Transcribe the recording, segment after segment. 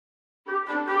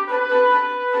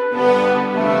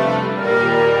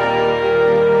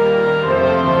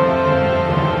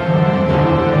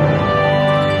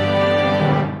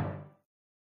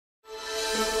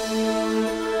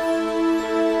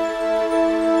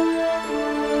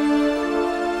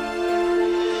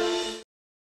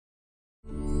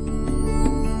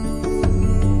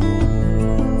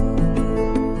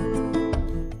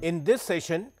In this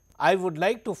session, I would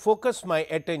like to focus my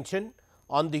attention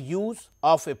on the use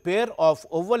of a pair of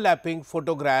overlapping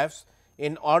photographs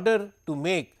in order to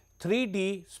make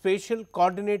 3D spatial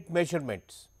coordinate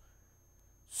measurements.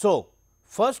 So,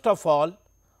 first of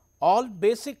all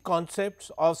basic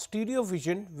concepts of stereo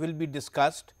vision will be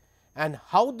discussed and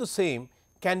how the same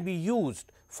can be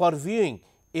used for viewing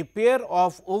a pair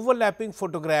of overlapping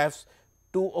photographs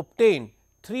to obtain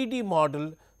 3D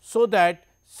model, so that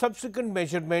subsequent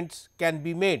measurements can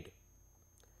be made.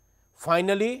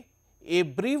 Finally, a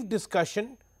brief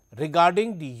discussion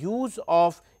regarding the use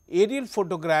of aerial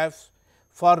photographs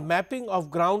for mapping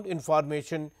of ground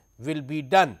information will be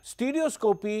done.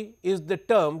 Stereoscopy is the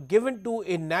term given to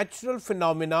a natural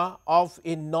phenomena of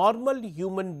a normal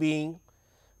human being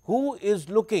who is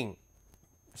looking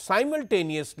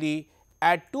simultaneously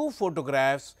at two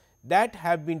photographs that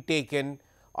have been taken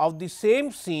of the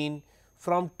same scene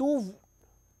from two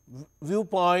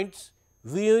viewpoints,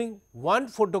 viewing one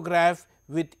photograph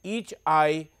with each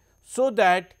eye, so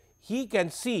that he can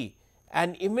see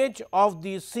an image of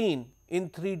the scene in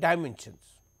 3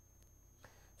 dimensions.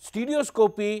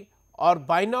 Stereoscopy or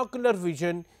binocular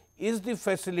vision is the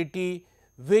facility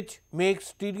which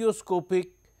makes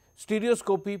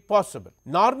stereoscopy possible.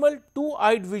 Normal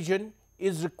two-eyed vision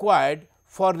is required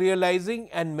for realizing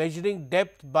and measuring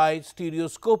depth by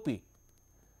stereoscopy.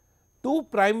 Two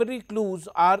primary clues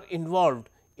are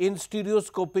involved in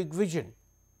stereoscopic vision.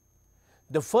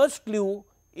 The first clue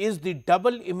is the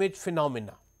double image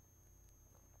phenomena.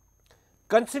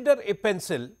 Consider a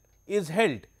pencil is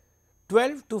held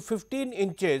 12 to 15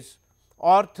 inches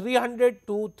or 300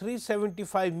 to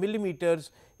 375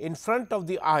 millimeters in front of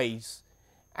the eyes,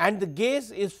 and the gaze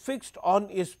is fixed on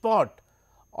a spot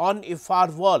on a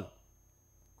far wall.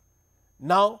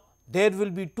 Now, there will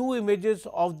be two images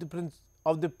of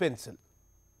the pencil.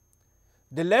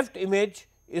 The left image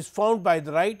is found by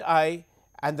the right eye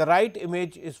and the right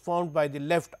image is found by the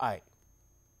left eye.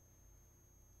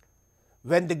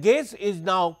 When the gaze is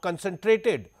now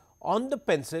concentrated on the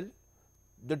pencil,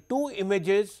 the two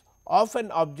images of an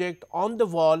object on the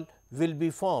wall will be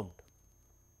formed.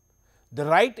 The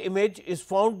right image is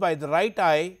found by the right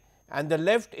eye and the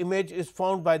left image is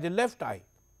found by the left eye.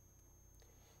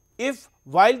 If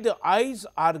while the eyes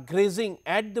are grazing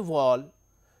at the wall,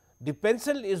 the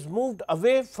pencil is moved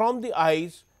away from the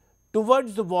eyes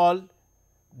towards the wall,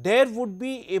 there would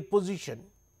be a position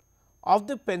of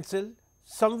the pencil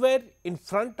somewhere in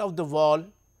front of the wall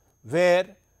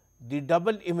where the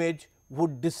double image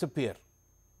would disappear.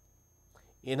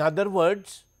 In other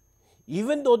words,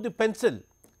 even though the pencil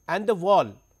and the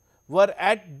wall were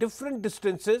at different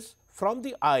distances from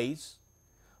the eyes,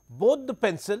 both the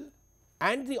pencil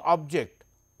and the object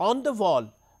on the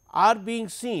wall are being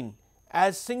seen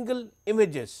as single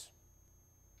images.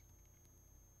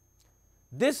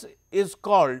 This is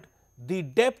called the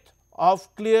depth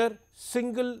of clear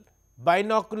single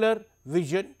binocular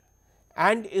vision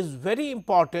and is very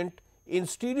important in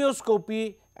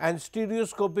stereoscopy and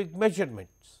stereoscopic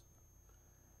measurements.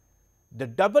 The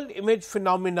double image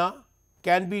phenomena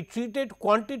can be treated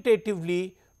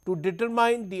quantitatively to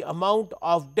determine the amount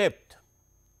of depth.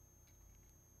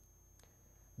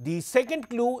 The second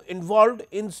clue involved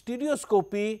in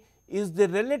stereoscopy is the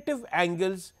relative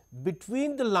angles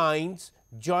between the lines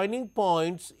joining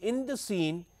points in the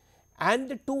scene and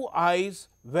the two eyes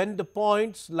when the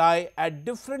points lie at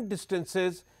different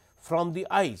distances from the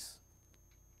eyes.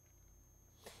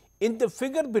 In the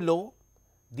figure below,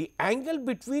 the angle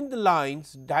between the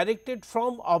lines directed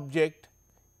from object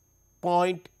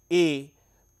point A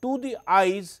to the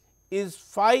eyes is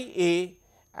phi A,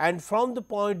 and from the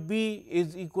point B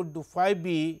is equal to phi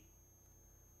B.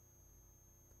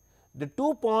 The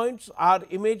 2 points are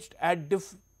imaged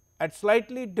at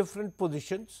slightly different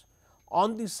positions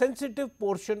on the sensitive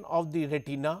portion of the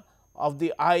retina of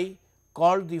the eye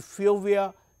called the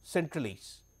fovea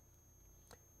centralis.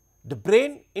 The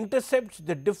brain intercepts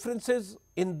the differences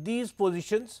in these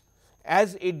positions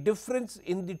as a difference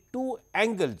in the two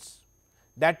angles,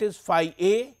 that is phi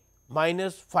A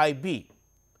minus phi B,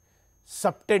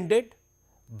 subtended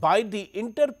by the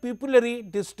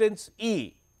interpupillary distance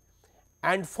E,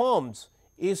 and forms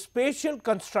a spatial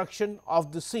construction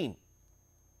of the scene.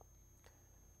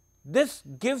 This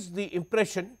gives the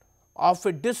impression of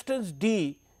a distance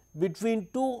d between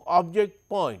two object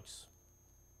points.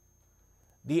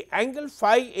 The angle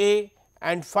phi A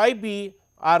and phi B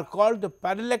are called the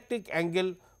parallactic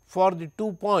angle for the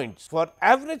 2 points. For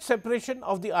average separation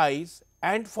of the eyes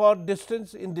and for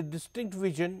distance in the distinct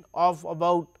vision of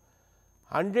about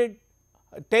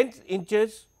 110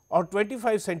 inches or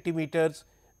 25 centimeters,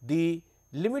 the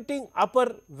limiting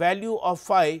upper value of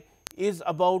phi is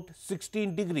about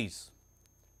 16 degrees.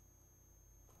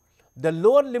 The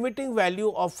lower limiting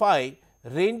value of phi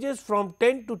ranges from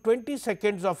 10 to 20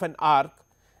 seconds of an arc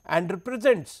and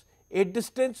represents a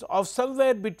distance of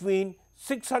somewhere between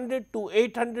 600 to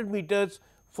 800 meters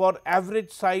for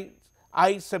average size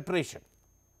eye separation.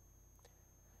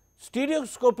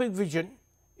 Stereoscopic vision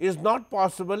is not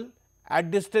possible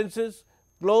at distances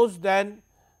close than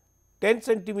 10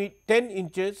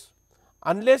 inches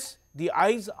unless the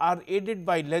eyes are aided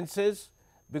by lenses,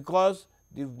 because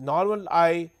the normal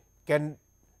eye can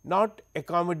not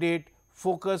accommodate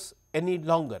focus any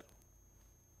longer.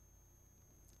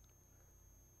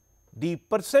 The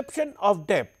perception of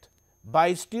depth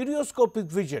by stereoscopic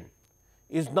vision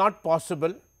is not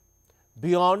possible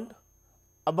beyond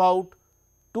about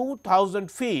 2000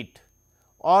 feet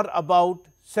or about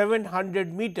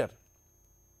 700 meter,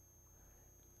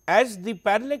 as the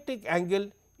parallactic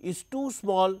angle is too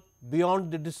small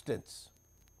beyond the distance.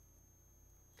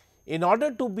 In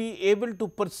order to be able to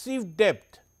perceive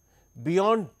depth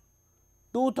beyond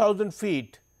 2000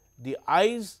 feet, the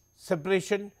eye's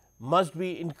separation must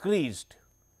be increased,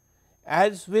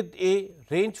 as with a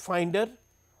range finder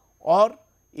or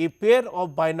a pair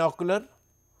of binocular,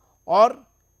 or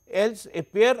else a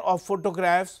pair of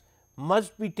photographs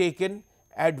must be taken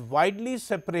at widely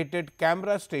separated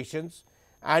camera stations,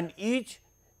 and each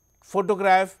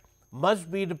photograph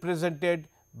must be represented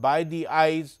by the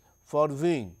eyes for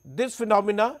viewing. This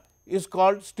phenomena is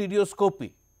called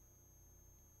stereoscopy.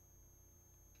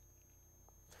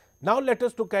 Now, let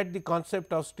us look at the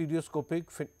concept of stereoscopic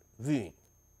viewing.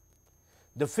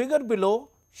 The figure below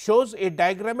shows a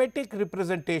diagrammatic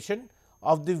representation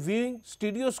of the viewing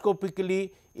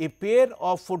stereoscopically a pair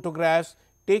of photographs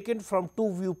taken from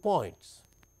two viewpoints.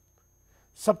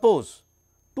 Suppose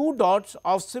two dots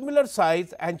of similar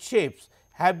size and shapes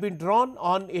have been drawn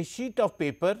on a sheet of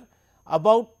paper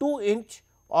about 2 inch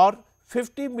or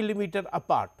 50 millimeter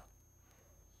apart.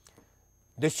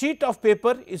 The sheet of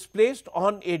paper is placed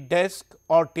on a desk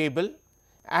or table,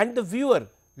 and the viewer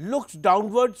looks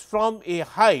downwards from a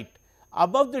height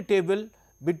above the table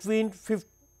between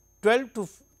 12 to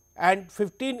and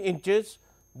 15 inches,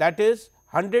 that is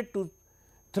 100 to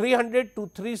 300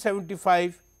 to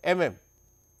 375 mm.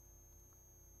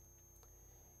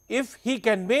 If he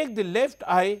can make the left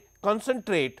eye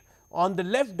concentrate on the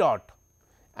left dot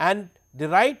and the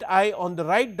right eye on the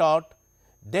right dot,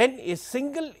 then a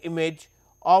single image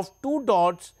of two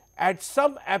dots at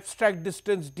some abstract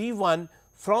distance d1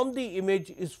 from the image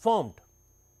is formed.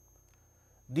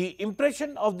 The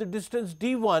impression of the distance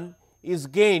d1 is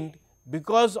gained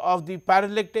because of the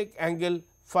parallactic angle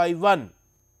phi 1.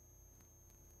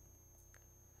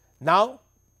 Now,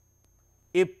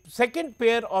 a second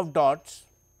pair of dots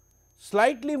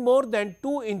slightly more than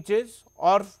 2 inches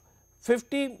or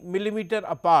 50 millimeter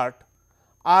apart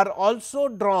are also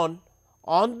drawn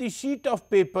on the sheet of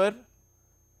paper,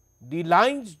 the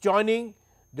lines joining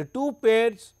the two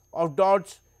pairs of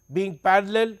dots being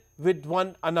parallel with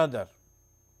one another.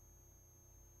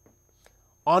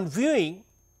 On viewing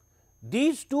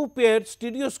these two pairs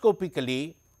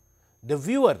stereoscopically, the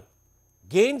viewer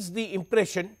gains the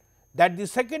impression that the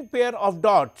second pair of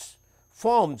dots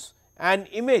forms an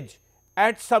image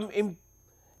at some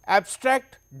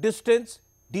abstract distance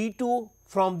d2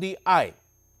 from the eye.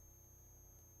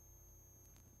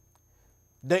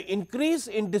 The increase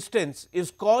in distance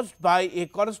is caused by a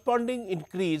corresponding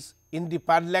increase in the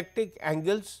parallactic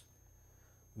angles,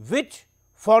 which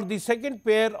for the second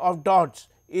pair of dots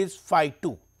is phi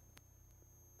 2.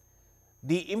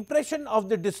 The impression of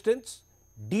the distance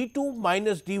d2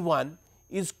 minus d1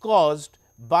 is caused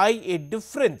by a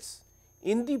difference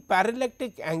in the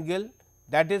parallactic angle,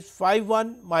 that is phi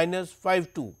 1 minus phi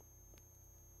 2.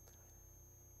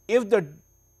 If the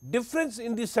difference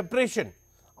in the separation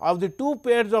of the two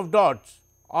pairs of dots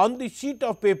on the sheet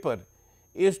of paper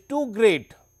is too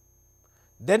great,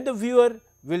 then the viewer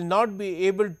will not be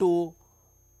able to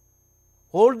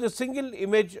hold the single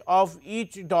image of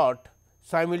each dot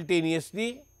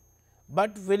simultaneously,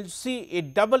 but will see a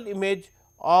double image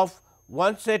of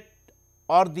one set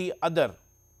or the other.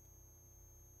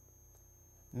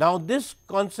 Now, this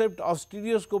concept of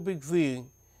stereoscopic viewing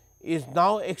is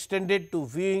now extended to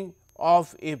viewing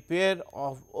of a pair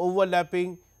of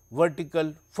overlapping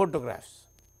vertical photographs.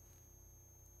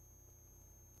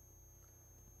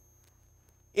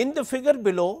 In the figure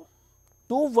below,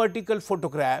 two vertical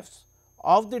photographs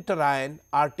of the terrain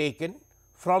are taken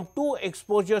from two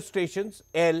exposure stations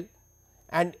L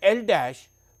and L dash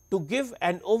to give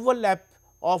an overlap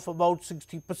of about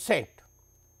 60%.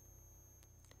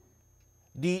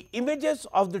 The images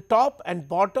of the top and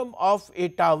bottom of a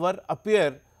tower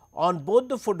appear on both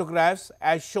the photographs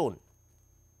as shown.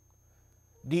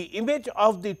 The image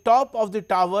of the top of the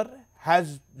tower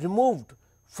has removed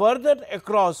further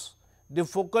across the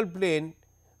focal plane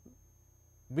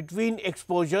between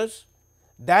exposures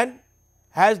than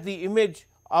has the image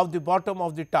of the bottom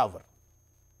of the tower.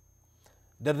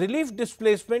 The relief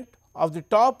displacement of the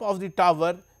top of the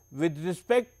tower with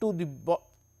respect to the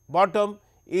bottom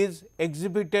is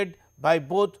exhibited by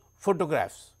both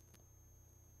photographs.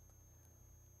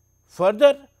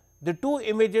 Further, the two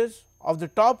images of the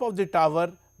top of the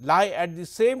tower lie at the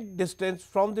same distance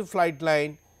from the flight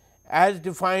line as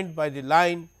defined by the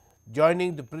line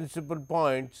joining the principal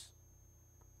points,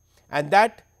 and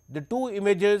that the two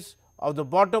images of the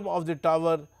bottom of the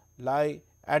tower lie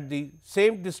at the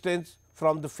same distance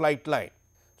from the flight line.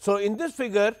 So, in this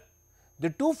figure, the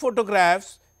two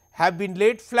photographs have been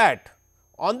laid flat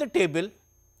on the table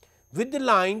with the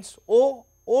lines O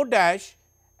O dash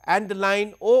and the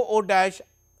line O O dash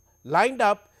lined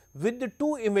up with the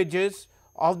two images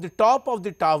of the top of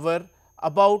the tower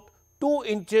about 2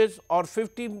 inches or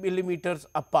 50 millimeters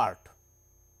apart.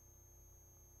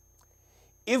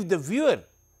 If the viewer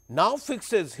now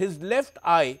fixes his left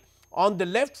eye on the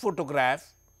left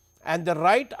photograph and the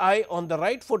right eye on the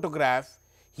right photograph,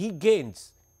 he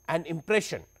gains an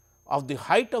impression of the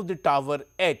height of the tower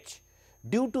h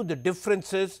due to the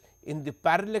differences in the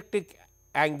parallactic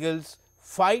angles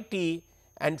phi t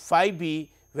and phi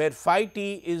b, where phi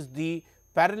t is the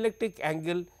parallactic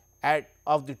angle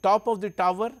of the top of the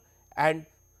tower and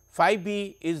phi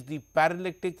b is the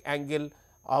parallactic angle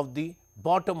of the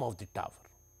bottom of the tower.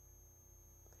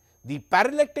 The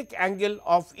parallactic angle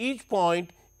of each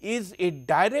point is a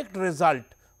direct result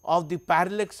of the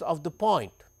parallax of the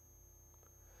point.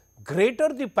 Greater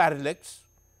the parallax,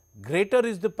 greater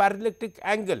is the parallactic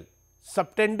angle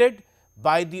subtended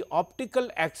by the optical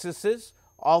axes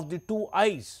of the two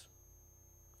eyes.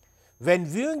 When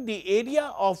viewing the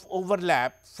area of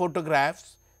overlap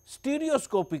photographs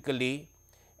stereoscopically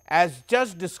as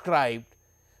just described,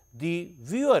 the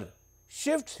viewer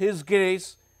shifts his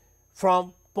gaze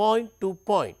from point to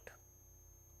point.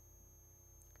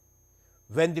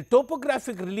 When the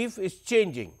topographic relief is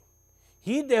changing,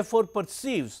 he therefore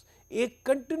perceives a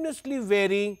continuously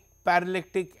varying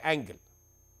parallactic angle.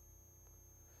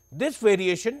 This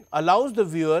variation allows the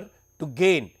viewer to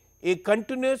gain a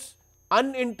continuous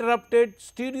uninterrupted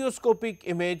stereoscopic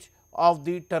image of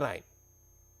the terrain.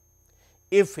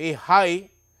 If a high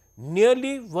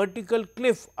nearly vertical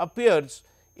cliff appears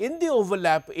in the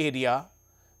overlap area,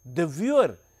 the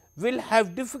viewer will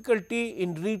have difficulty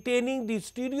in retaining the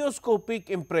stereoscopic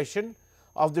impression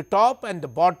of the top and the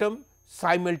bottom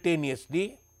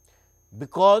simultaneously,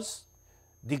 because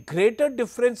the greater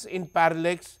difference in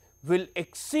parallax will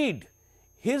exceed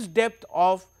his depth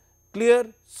of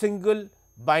clear single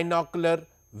binocular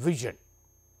vision.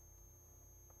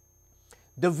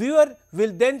 The viewer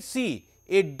will then see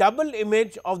a double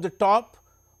image of the top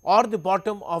or the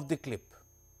bottom of the cliff.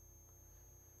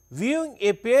 Viewing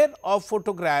a pair of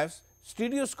photographs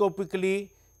stereoscopically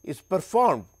is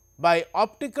performed by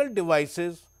optical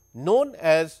devices known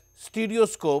as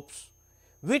stereoscopes,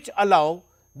 which allow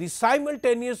the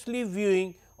simultaneously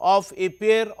viewing of a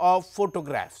pair of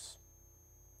photographs.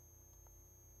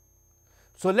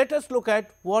 So, let us look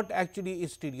at what actually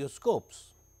is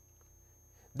stereoscopes.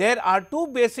 There are two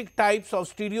basic types of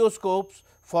stereoscopes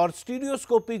for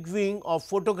stereoscopic viewing of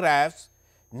photographs,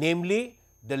 namely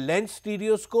the lens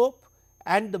stereoscope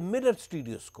and the mirror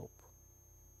stereoscope.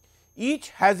 Each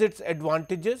has its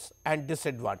advantages and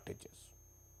disadvantages.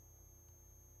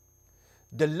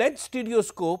 The lens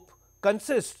stereoscope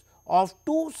consists of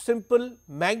two simple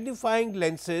magnifying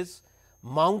lenses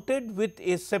mounted with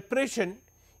a separation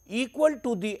equal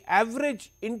to the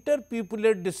average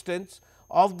interpupillar distance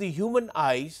of the human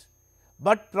eyes,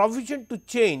 but provisioned to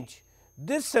change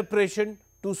this separation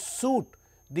to suit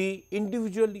the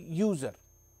individual user.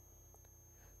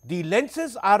 The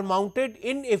lenses are mounted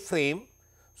in a frame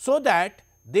so that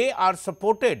they are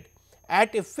supported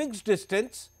at a fixed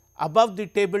distance above the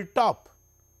table top.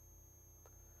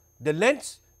 The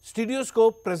lens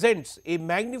stereoscope presents a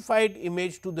magnified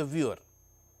image to the viewer.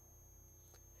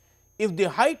 If the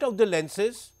height of the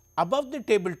lenses above the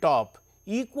table top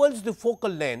equals the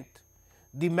focal length,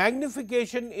 the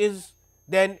magnification is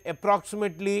then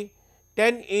approximately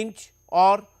 10 inch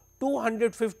or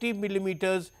 250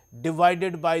 millimeters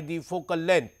divided by the focal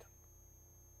length.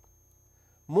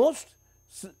 Most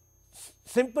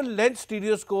simple lens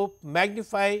stereoscope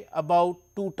magnify about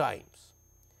 2 times.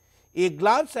 A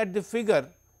glance at the figure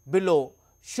below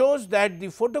shows that the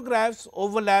photographs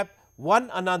overlap one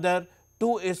another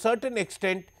to a certain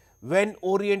extent when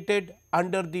oriented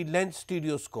under the lens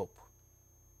stereoscope.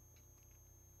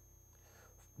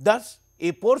 Thus,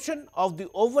 a portion of the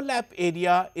overlap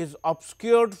area is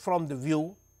obscured from the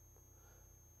view.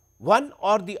 One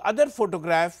or the other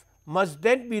photograph must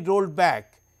then be rolled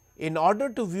back in order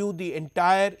to view the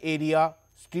entire area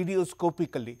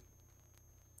stereoscopically,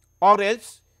 or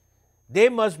else they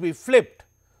must be flipped,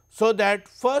 so that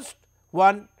first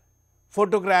one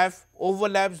photograph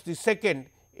overlaps the second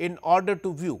in order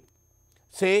to view,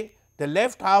 say the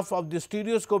left half of the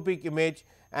stereoscopic image,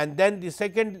 and then the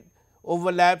second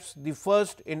overlaps the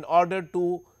first in order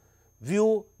to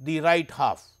view the right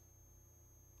half.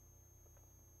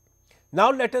 Now,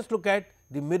 let us look at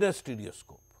the mirror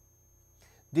stereoscope.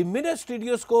 The mirror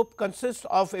stereoscope consists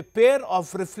of a pair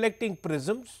of reflecting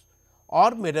prisms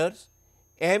or mirrors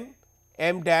M,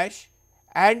 M dash,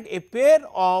 and a pair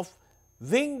of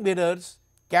wing mirrors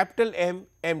capital M,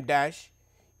 M dash,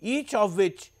 each of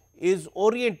which is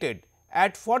oriented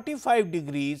at 45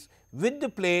 degrees with the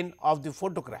plane of the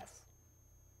photograph.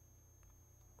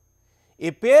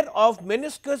 A pair of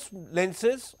meniscus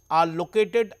lenses are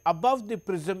located above the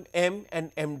prism M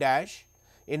and M dash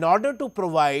in order to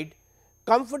provide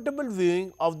comfortable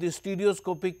viewing of the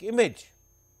stereoscopic image.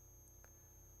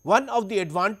 One of the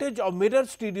advantages of mirror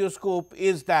stereoscope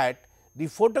is that the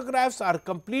photographs are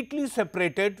completely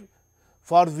separated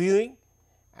for viewing,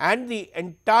 and the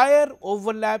entire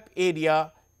overlap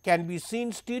area can be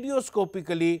seen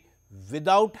stereoscopically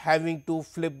without having to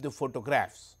flip the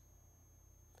photographs.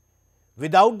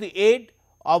 Without the aid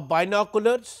of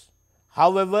binoculars,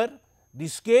 however, the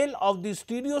scale of the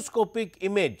stereoscopic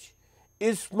image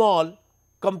is small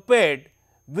compared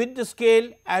with the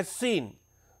scale as seen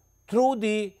through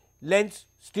the lens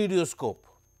stereoscope.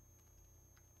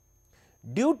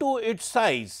 Due to its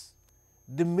size,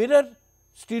 the mirror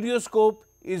stereoscope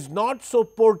is not so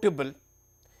portable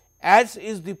as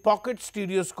is the pocket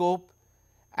stereoscope,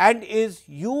 and is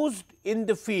used in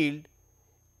the field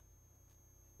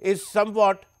is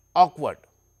somewhat awkward.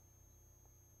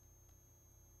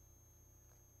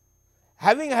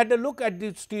 Having had a look at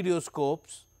the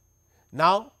stereoscopes,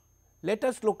 now let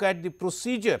us look at the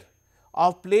procedure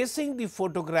of placing the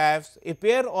photographs, a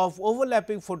pair of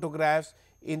overlapping photographs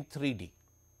in 3D.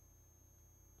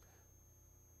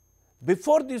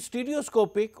 Before the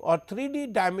stereoscopic or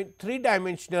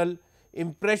three-dimensional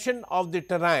impression of the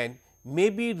terrain may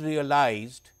be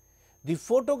realized, the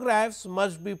photographs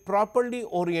must be properly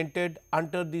oriented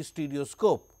under the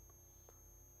stereoscope.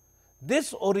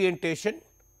 This orientation,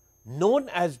 known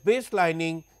as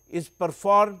baselining, is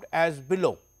performed as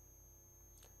below.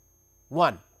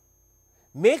 1.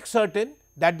 Make certain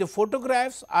that the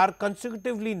photographs are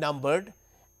consecutively numbered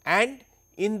and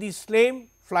in the same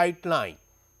flight line.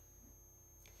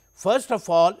 First of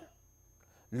all,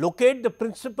 locate the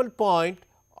principal point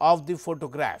of the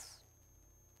photograph.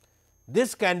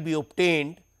 This can be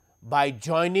obtained by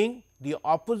joining the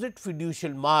opposite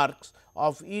fiducial marks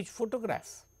of each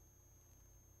photograph.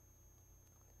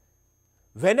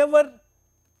 Wherever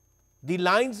the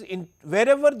lines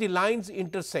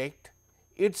intersect,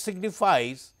 it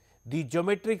signifies the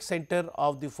geometric center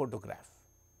of the photograph.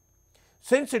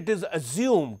 Since it is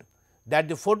assumed that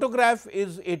the photograph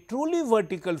is a truly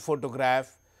vertical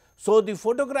photograph, so the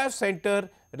photograph center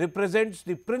represents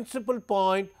the principal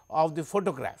point of the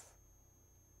photograph.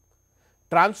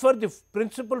 Transfer the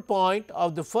principal point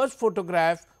of the first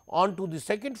photograph onto the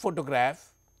second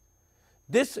photograph.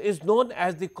 This is known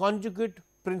as the conjugate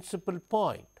principal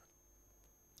point.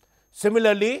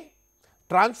 Similarly,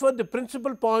 transfer the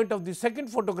principal point of the second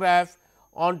photograph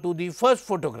onto the first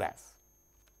photograph.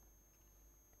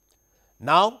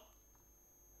 Now,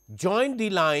 join the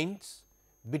lines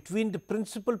between the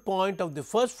principal point of the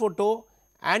first photo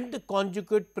and the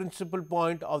conjugate principal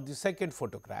point of the second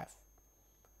photograph.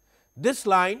 This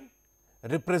line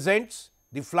represents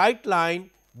the flight line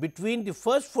between the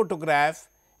first photograph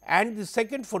and the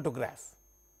second photograph.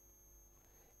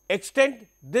 Extend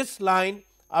this line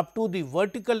up to the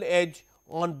vertical edge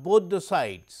on both the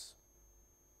sides.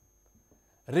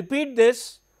 Repeat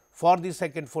this for the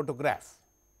second photograph.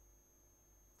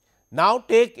 Now,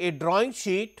 take a drawing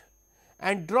sheet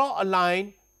and draw a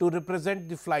line to represent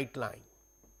the flight line.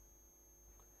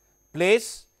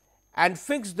 Place and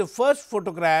fix the first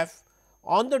photograph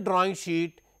on the drawing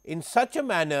sheet in such a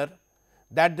manner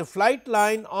that the flight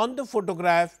line on the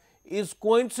photograph is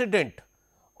coincident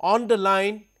on the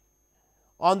line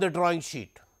on the drawing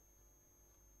sheet.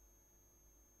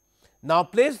 Now,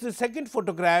 place the second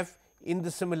photograph in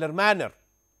the similar manner.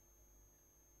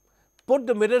 Put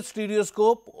the mirror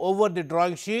stereoscope over the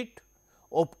drawing sheet,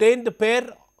 obtain the pair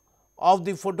of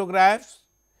the photographs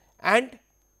and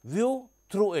view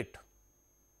through it.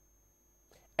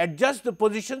 Adjust the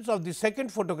positions of the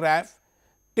second photograph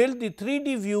till the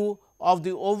 3D view of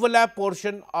the overlap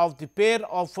portion of the pair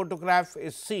of photograph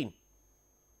is seen.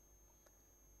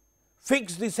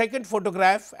 Fix the second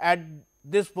photograph at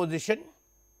this position.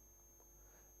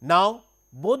 Now,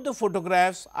 both the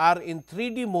photographs are in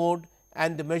 3D mode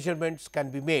and the measurements can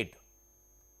be made.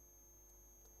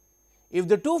 If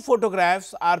the two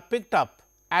photographs are picked up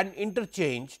and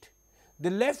interchanged, the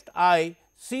left eye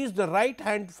sees the right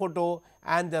hand photo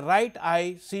and the right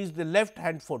eye sees the left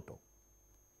hand photo.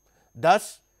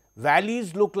 Thus,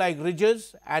 valleys look like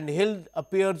ridges and hill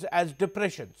appears as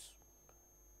depressions.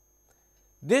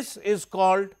 This is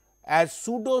called as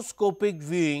pseudoscopic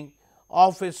viewing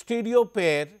of a stereo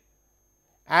pair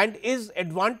and is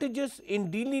advantageous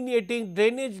in delineating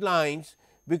drainage lines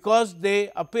because they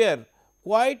appear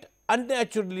quite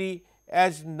unnaturally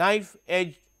as knife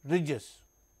edge ridges.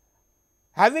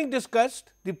 Having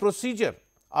discussed the procedure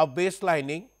of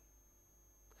baselining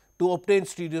to obtain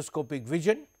stereoscopic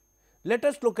vision, let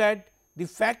us look at the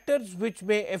factors which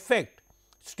may affect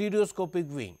stereoscopic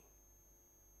viewing.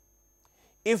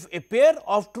 If a pair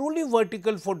of truly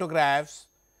vertical photographs,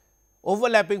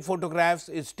 overlapping photographs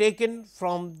is taken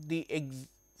from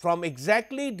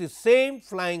exactly the same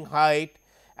flying height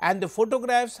and the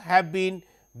photographs have been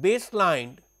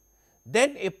baselined,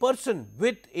 then a person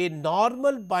with a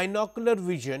normal binocular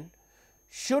vision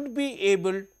should be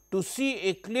able to see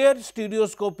a clear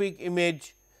stereoscopic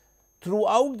image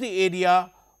throughout the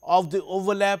area of the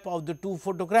overlap of the two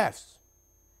photographs.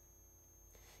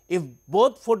 If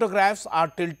both photographs are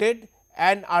tilted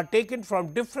and are taken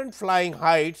from different flying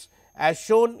heights as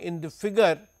shown in the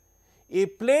figure, a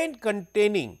plane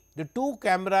containing the two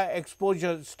camera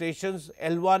exposure stations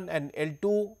L1 and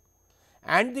L2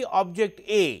 and the object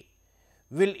A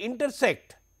will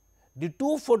intersect the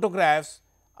two photographs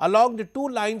along the two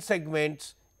line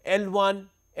segments L1,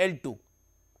 L2.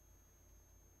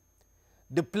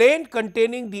 The plane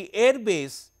containing the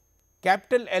airbase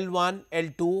capital L1,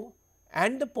 L2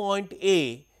 and the point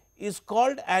A is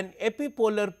called an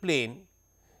epipolar plane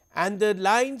and the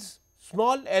lines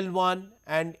small L1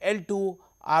 and L2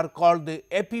 are called the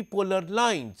epipolar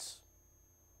lines.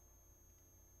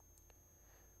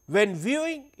 When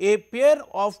viewing a pair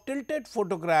of tilted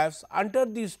photographs under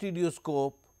the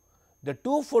stereoscope, the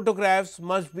two photographs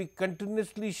must be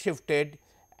continuously shifted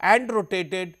and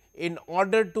rotated in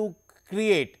order to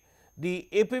create the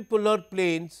epipolar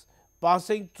planes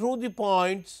passing through the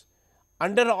points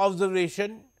under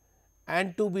observation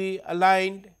and to be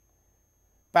aligned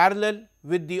parallel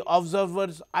with the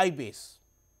observer's eye base.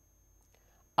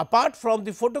 Apart from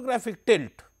the photographic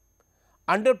tilt,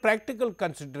 under practical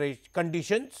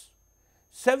conditions,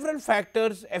 several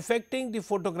factors affecting the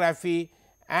photography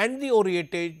and the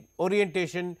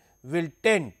orientation will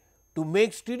tend to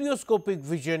make stereoscopic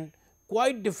vision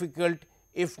quite difficult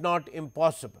if not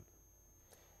impossible.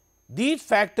 These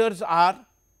factors are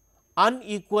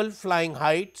unequal flying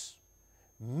heights,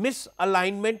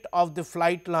 misalignment of the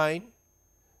flight line,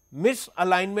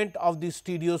 misalignment of the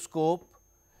stereoscope,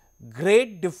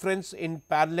 great difference in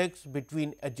parallax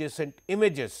between adjacent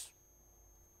images.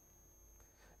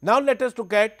 Now, let us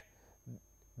look at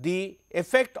the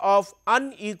effect of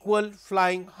unequal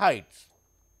flying heights.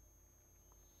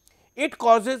 It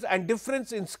causes a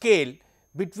difference in scale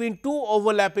between two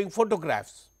overlapping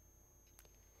photographs.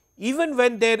 Even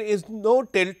when there is no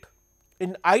tilt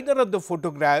in either of the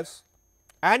photographs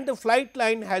and the flight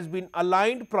line has been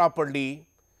aligned properly,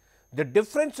 the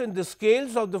difference in the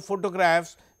scales of the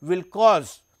photographs will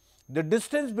cause the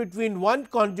distance between one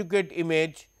conjugate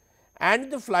image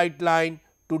and the flight line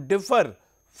to differ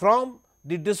from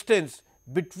the distance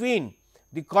between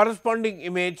the corresponding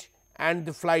image and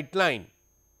the flight line.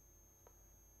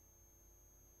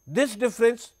 This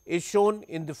difference is shown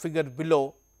in the figure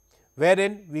below,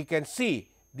 wherein we can see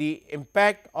the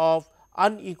impact of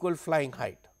unequal flying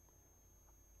height.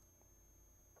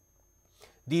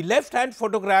 The left hand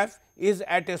photograph is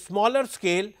at a smaller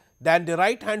scale than the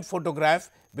right hand photograph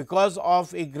because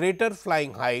of a greater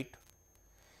flying height.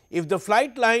 If the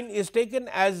flight line is taken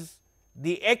as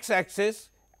the x axis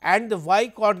and the y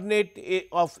coordinate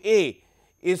of A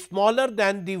is smaller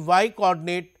than the y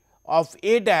coordinate of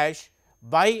A dash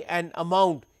by an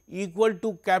amount equal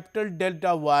to capital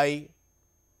delta Y.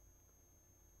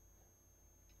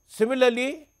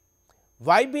 Similarly,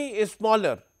 y b is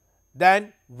smaller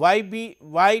than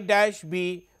y dash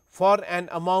b for an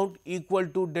amount equal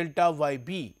to delta y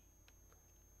b.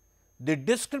 The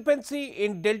discrepancy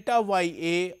in delta y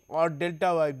a or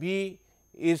delta y b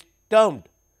is termed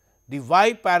the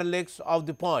y parallax of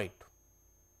the point.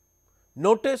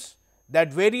 Notice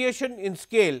that variation in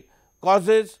scale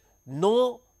causes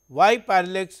no y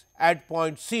parallax at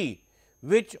point C,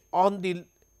 which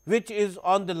is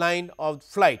on the line of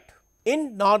flight.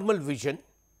 In normal vision,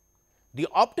 the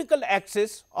optical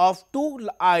axis of two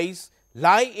eyes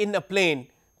lie in a plane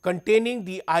containing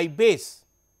the eye base.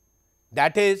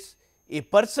 That is, a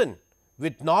person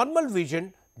with normal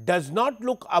vision does not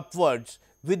look upwards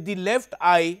with the left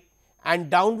eye and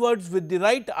downwards with the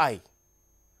right eye.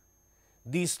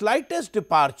 The slightest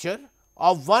departure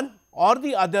of one or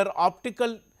the other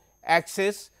optical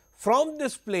axis from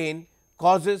this plane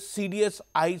causes serious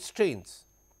eye strains.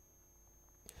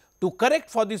 To correct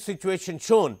for the situation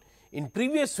shown in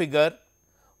previous figure,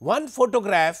 one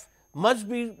photograph must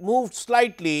be moved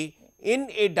slightly in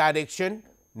a direction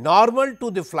normal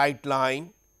to the flight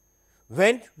line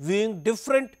when viewing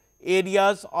different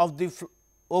areas of the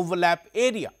overlap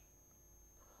area,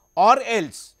 or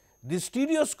else the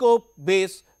stereoscope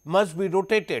base must be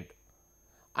rotated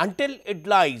until it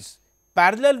lies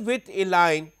parallel with a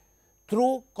line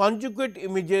through conjugate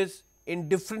images in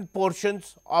different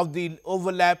portions of the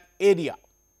overlap area.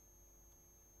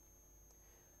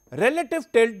 Relative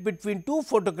tilt between two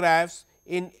photographs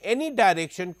in any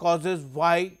direction causes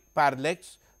y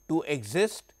parallax to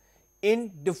exist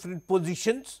in different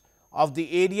positions of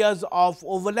the areas of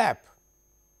overlap.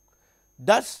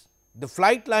 Thus, the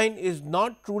flight line is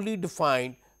not truly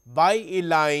defined by a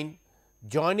line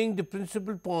joining the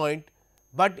principal point,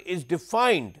 but is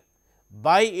defined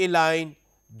by a line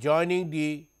joining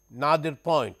the nadir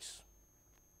points.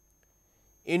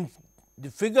 In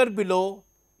the figure below,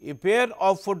 a pair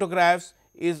of photographs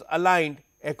is aligned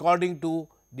according to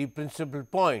the principal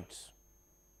points.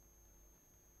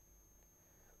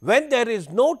 When there is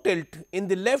no tilt in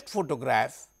the left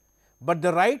photograph, but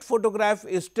the right photograph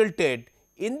is tilted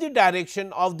in the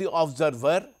direction of the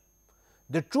observer,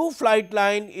 the true flight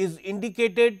line is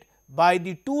indicated by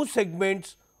the two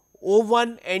segments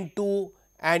O1 N2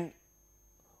 and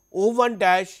O1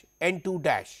 dash N2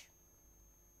 dash.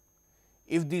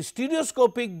 If the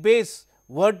stereoscopic base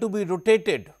were to be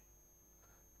rotated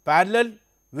parallel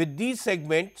with these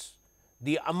segments,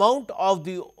 the amount of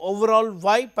the overall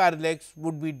y parallax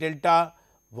would be delta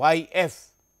y f.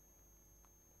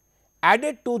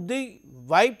 Added to the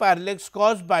y parallax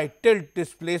caused by tilt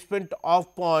displacement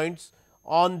of points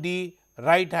on the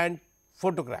right hand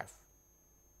photograph.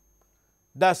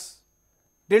 Thus,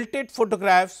 tilted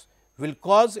photographs will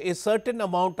cause a certain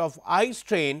amount of eye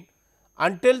strain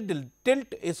until the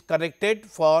tilt is corrected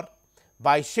for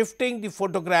by shifting the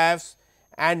photographs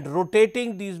and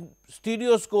rotating the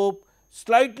stereoscope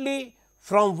slightly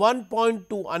from one point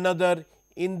to another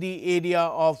in the area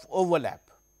of overlap.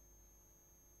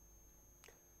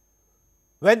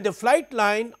 When the flight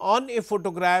line on a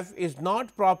photograph is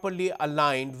not properly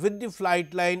aligned with the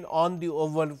flight line on the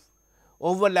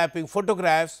overlapping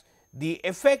photographs, the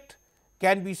effect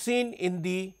can be seen in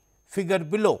the figure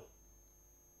below.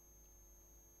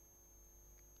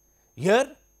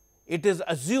 Here, it is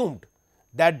assumed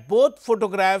that both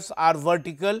photographs are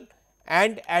vertical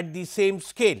and at the same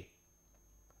scale.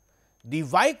 The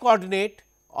y coordinate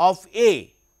of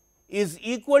A is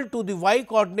equal to the y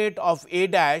coordinate of A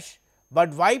dash,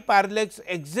 but y parallax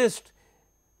exists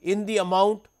in the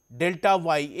amount delta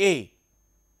y A.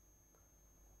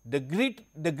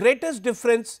 The greatest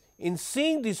difference in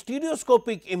seeing the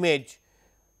stereoscopic image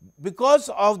because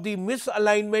of the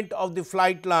misalignment of the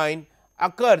flight line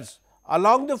occurs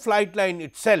along the flight line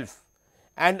itself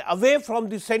and away from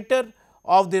the center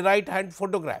of the right hand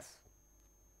photograph.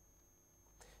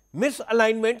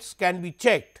 Misalignments can be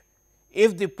checked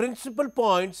if the principal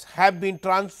points have been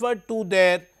transferred to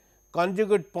their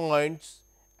conjugate points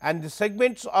and the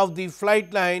segments of the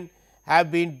flight line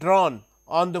have been drawn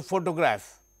on the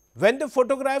photograph. When the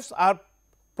photographs are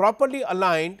properly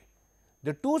aligned,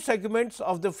 the two segments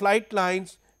of the flight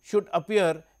lines should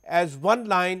appear as one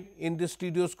line in the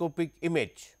stereoscopic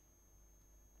image.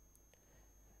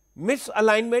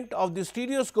 Misalignment of the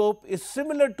stereoscope is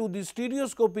similar to the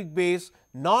stereoscopic base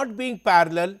not being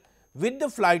parallel with the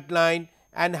flight line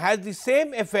and has the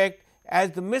same effect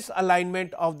as the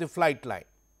misalignment of the flight line.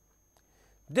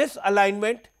 This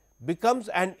alignment becomes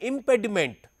an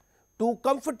impediment to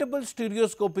comfortable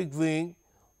stereoscopic viewing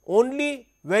only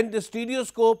when the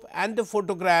stereoscope and the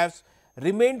photographs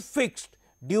remain fixed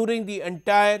during the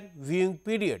entire viewing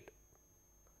period.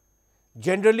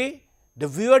 Generally, the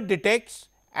viewer detects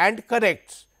and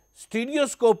corrects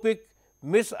stereoscopic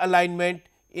misalignment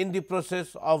in the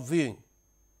process of viewing.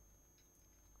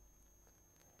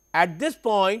 At this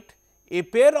point, a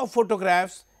pair of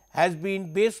photographs has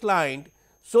been baselined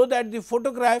so that the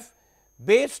photograph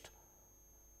based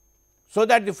so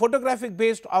that the photographic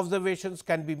based observations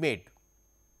can be made.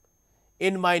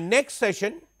 In my next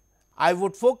session, I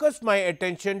would focus my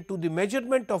attention to the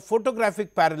measurement of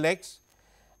photographic parallax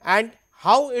and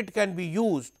how it can be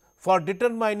used for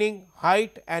determining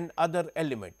height and other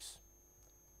elements.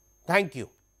 Thank you.